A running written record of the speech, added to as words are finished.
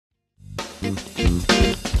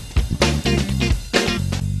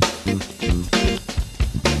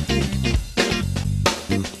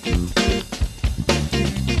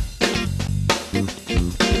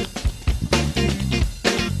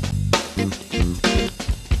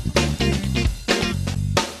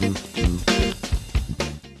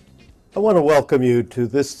want to welcome you to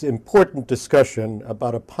this important discussion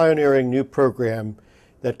about a pioneering new program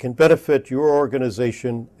that can benefit your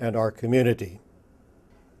organization and our community.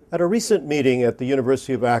 At a recent meeting at the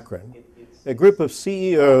University of Akron, a group of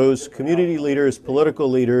CEOs, community leaders, political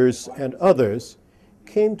leaders, and others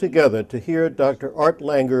came together to hear Dr. Art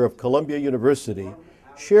Langer of Columbia University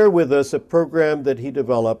share with us a program that he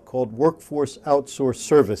developed called Workforce Outsource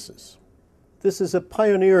Services. This is a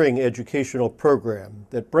pioneering educational program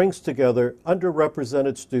that brings together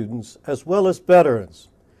underrepresented students as well as veterans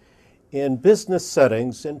in business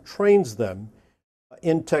settings and trains them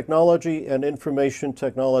in technology and information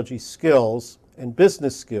technology skills and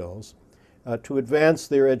business skills to advance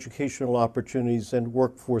their educational opportunities and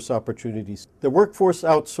workforce opportunities. The Workforce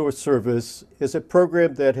Outsource Service is a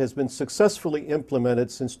program that has been successfully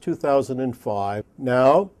implemented since 2005.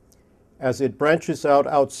 Now, as it branches out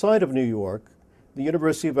outside of New York, the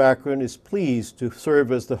University of Akron is pleased to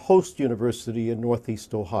serve as the host university in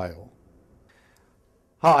Northeast Ohio.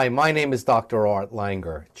 Hi, my name is Dr. Art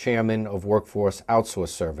Langer, Chairman of Workforce Outsource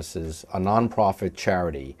Services, a nonprofit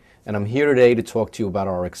charity, and I'm here today to talk to you about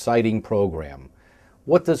our exciting program.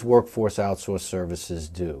 What does Workforce Outsource Services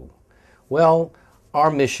do? Well,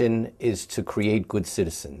 our mission is to create good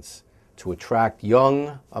citizens, to attract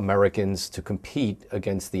young Americans to compete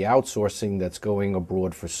against the outsourcing that's going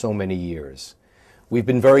abroad for so many years. We've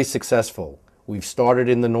been very successful. We've started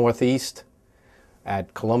in the Northeast,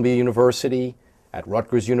 at Columbia University, at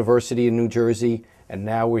Rutgers University in New Jersey, and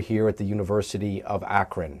now we're here at the University of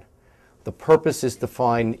Akron. The purpose is to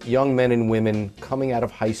find young men and women coming out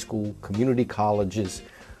of high school, community colleges,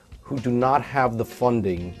 who do not have the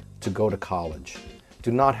funding to go to college,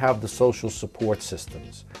 do not have the social support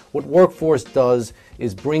systems. What Workforce does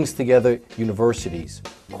is brings together universities,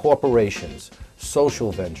 corporations,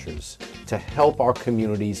 social ventures to help our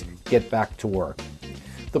communities get back to work.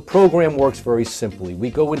 The program works very simply. We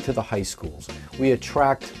go into the high schools. We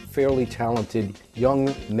attract fairly talented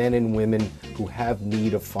young men and women who have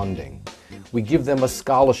need of funding. We give them a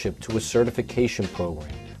scholarship to a certification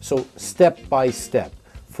program. So step by step,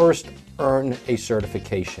 first earn a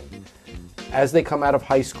certification. As they come out of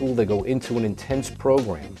high school, they go into an intense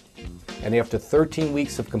program. And after 13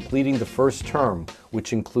 weeks of completing the first term,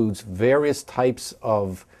 which includes various types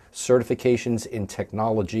of certifications in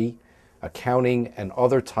technology, accounting, and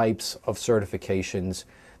other types of certifications,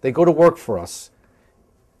 they go to work for us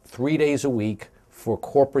 3 days a week for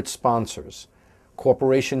corporate sponsors.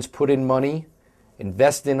 Corporations put in money,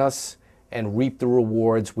 invest in us, and reap the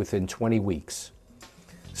rewards within 20 weeks.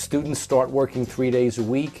 Students start working 3 days a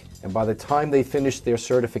week, and by the time they finish their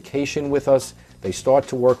certification with us, they start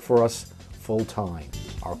to work for us full-time.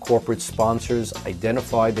 Our corporate sponsors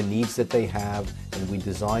identify the needs that they have, and we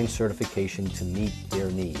design certification to meet their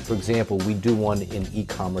needs. For example, we do one in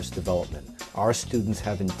e-commerce development. Our students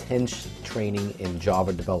have intense training in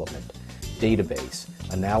Java development, database,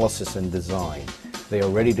 analysis and design. They are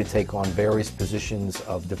ready to take on various positions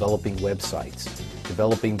of developing websites,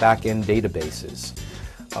 developing back-end databases,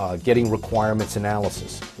 getting requirements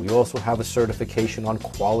analysis. We also have a certification on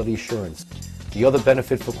quality assurance. The other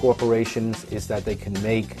benefit for corporations is that they can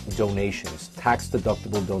make donations,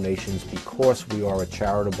 tax-deductible donations, because we are a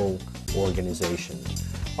charitable organization.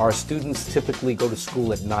 Our students typically go to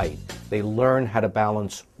school at night. They learn how to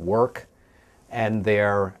balance work and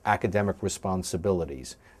their academic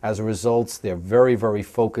responsibilities. As a result, they're very, very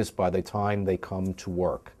focused by the time they come to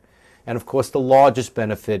work. And of course, the largest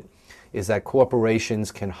benefit is that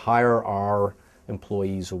corporations can hire our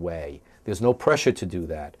employees away. There's no pressure to do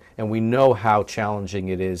that, and we know how challenging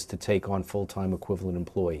it is to take on full-time equivalent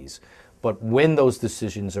employees. But when those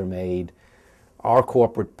decisions are made, our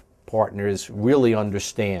corporate partners really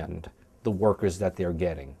understand the workers that they're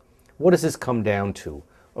getting. What does this come down to?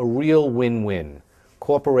 A real win-win.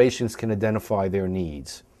 Corporations can identify their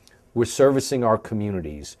needs. We're servicing our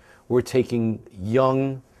communities. We're taking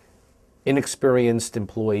young, inexperienced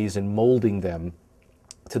employees and molding them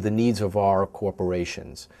to the needs of our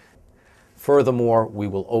corporations. Furthermore, we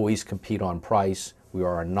will always compete on price. We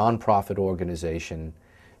are a nonprofit organization,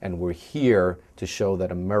 and we're here to show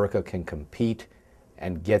that America can compete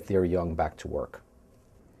and get their young back to work.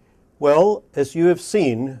 Well, as you have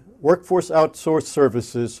seen, Workforce Outsource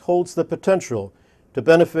Services holds the potential to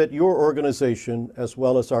benefit your organization as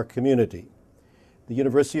well as our community. The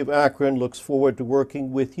University of Akron looks forward to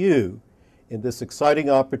working with you in this exciting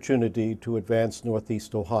opportunity to advance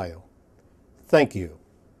Northeast Ohio. Thank you.